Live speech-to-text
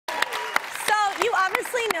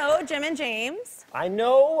obviously know Jim and James. I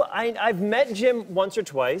know. I've met Jim once or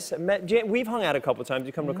twice. I've met Jim. We've hung out a couple times.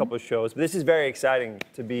 You come to a couple of shows. But this is very exciting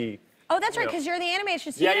to be. Oh, that's right, because you're the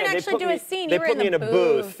animation. So you didn't actually do a scene. They You were put me in a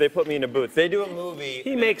booth. They put me in a booth. They do a movie.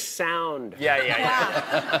 He makes sound. Yeah.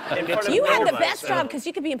 In front of You had the nobody. best job because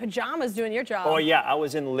you could be in pajamas doing your job. Oh, yeah. I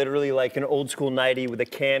was in literally like an old school nightie with a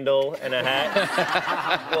candle and a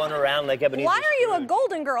hat going around like Ebenezer. Why are you a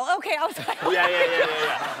golden girl? Okay, I was like...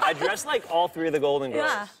 Yeah. I dressed like all three of the Golden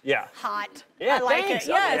Girls. Yeah. Hot. Yeah, I like thanks. it.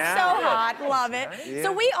 Yeah, Yeah. so hot. Love it. Yeah.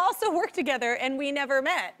 So we also worked together and we never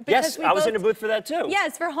met. Yes, I was in a booth for that too.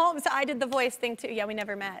 Yes, for home. So I did the voice thing too. Yeah, we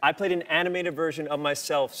never met. I played an animated version of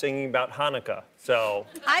myself singing about Hanukkah. So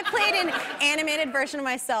I played an animated version of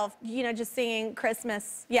myself, you know, just singing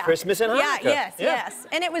Christmas. Yeah. Christmas and Hanukkah. Yes.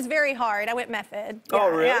 And it was very hard. I went method. Oh,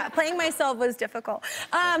 really? Yeah, playing myself was difficult.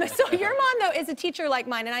 So your mom, though, is a teacher like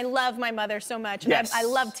mine, and I love my mother so much. And Yes. I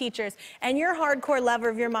love teachers. And you're a hardcore lover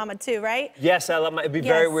of your mama, too, right? yes, I love my. It'd be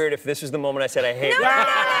very weird if this was the moment I said I hate. No.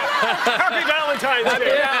 Happy Valentine's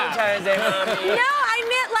Day. Valentine's Day, Mommy. No, I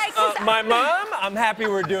meant like... My mom, I'm happy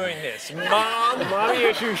we're doing this. Mom, Mommy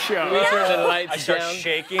Issue Show. We turn the lights I start down.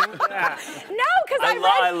 shaking. No, because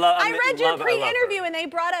I read your pre-interview and they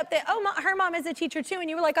brought up that, her mom is a teacher too, and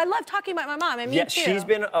you were like, I love talking about my mom, and me Yeah, too. she's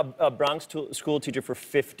been a Bronx school teacher for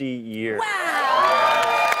 50 years. Wow.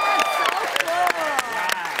 That's so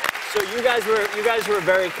cool. So you guys were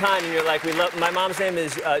very kind, and you're like, we love. My mom's name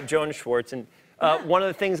is Joan Schwartz, and one of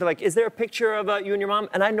the things they're like, is there a picture of you and your mom?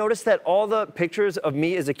 And I noticed that all the pictures of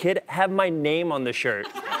me as a kid have my name on the shirt,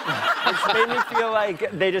 which made me feel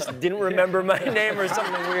like they just didn't remember my name or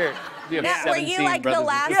something weird. Now, were you like the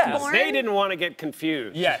last born? They didn't want to get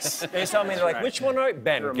confused. Yes, they saw me. They're like, which one are you?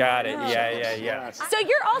 Ben? Got it. Yeah. So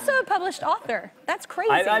you're also a published author. That's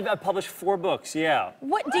crazy. I've published 4 books. Yeah.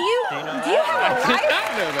 What do you have a life?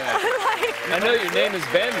 I know that. I know your name is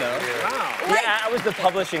Ben, though. Wow. Yeah, I was the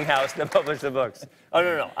publishing house that published the books. Oh,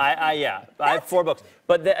 no. I have 4 books.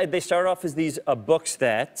 But they started off as these books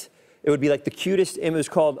that it would be like the cutest. It was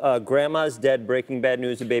called Grandma's Dead, Breaking Bad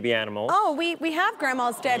News of Baby Animals. Oh, we have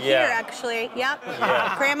Grandma's Dead here, actually. Yep.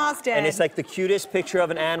 Yeah. Grandma's Dead. And it's like the cutest picture of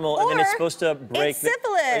an animal, and then it's supposed to break... it's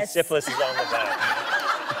syphilis. Syphilis is on the back.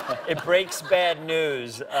 It breaks bad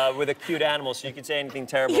news with a cute animal, so you can say anything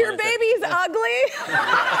terrible. Your baby's ugly?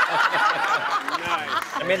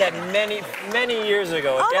 I made that many years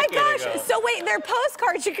ago, a decade ago. So wait, they're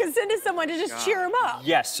postcards you can send to someone to just cheer them up.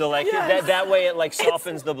 Yes, so like that way it like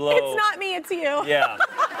softens the blow. It's not me, it's you. Yeah.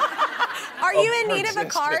 Are you in need of a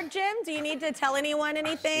card, Jim? Do you need to tell anyone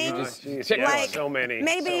anything? Like, so many.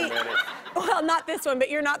 Maybe, well, not this one, but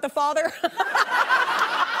you're not the father.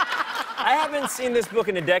 I haven't seen this book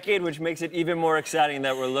in a decade, which makes it even more exciting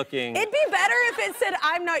that we're looking. It'd be better if it said,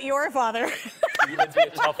 I'm not your father. It'd be a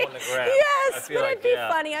tough one to grab. Yes, but it'd be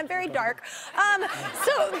funny. I'm very dark.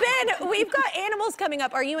 So, Ben, we've got animals coming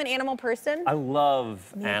up. Are you an animal person? I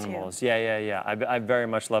love animals. Too. Yeah. I very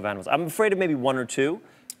much love animals. I'm afraid of maybe 1 or 2.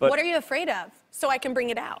 But what are you afraid of? So I can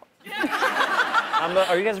bring it out.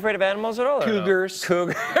 Are you guys afraid of animals at all? Cougars.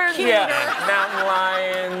 Cougars. Yeah. Mountain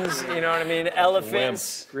lions. You know what I mean?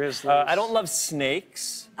 Elephants. Grizzlies. I don't love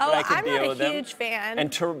snakes. Oh, but I I'm deal not with a them. huge fan.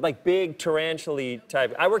 And like big tarantula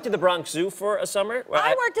type. I worked at the Bronx Zoo for a summer.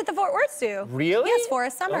 I worked at the Fort Worth Zoo. Really? Yes, for a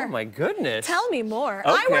summer. Oh my goodness. Tell me more. Okay.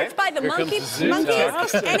 I worked by the monkeys, and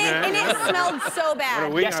it smelled so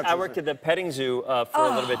bad. Yes, I worked at the petting zoo for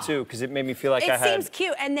a little bit too, because it made me feel like I had. It seems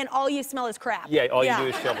cute, and then all you smell is crap. Yeah, all you do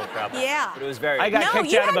is shovel crap. Yeah. But it was very. I got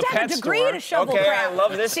kicked out of a pet a degree store. to shovel Okay, crap. I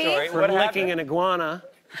love this story. For licking an iguana.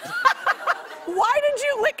 Why did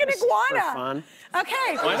you lick an iguana? For fun.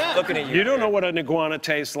 Okay. Why not? Looking at you. You don't know what an iguana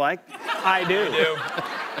tastes like. I do. You do.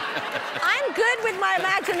 I'm good with my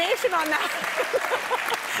imagination on that.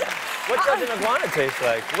 What does an iguana taste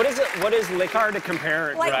like? What is it? What is lick? Hard to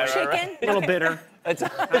compare it. Like chicken? A little bitter. It's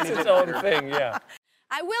its own thing, yeah.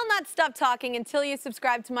 I will not stop talking until you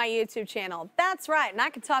subscribe to my YouTube channel. That's right, and I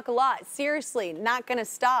can talk a lot. Seriously, not gonna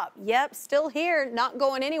stop. Yep, still here, not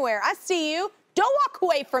going anywhere. I see you. Don't walk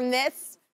away from this.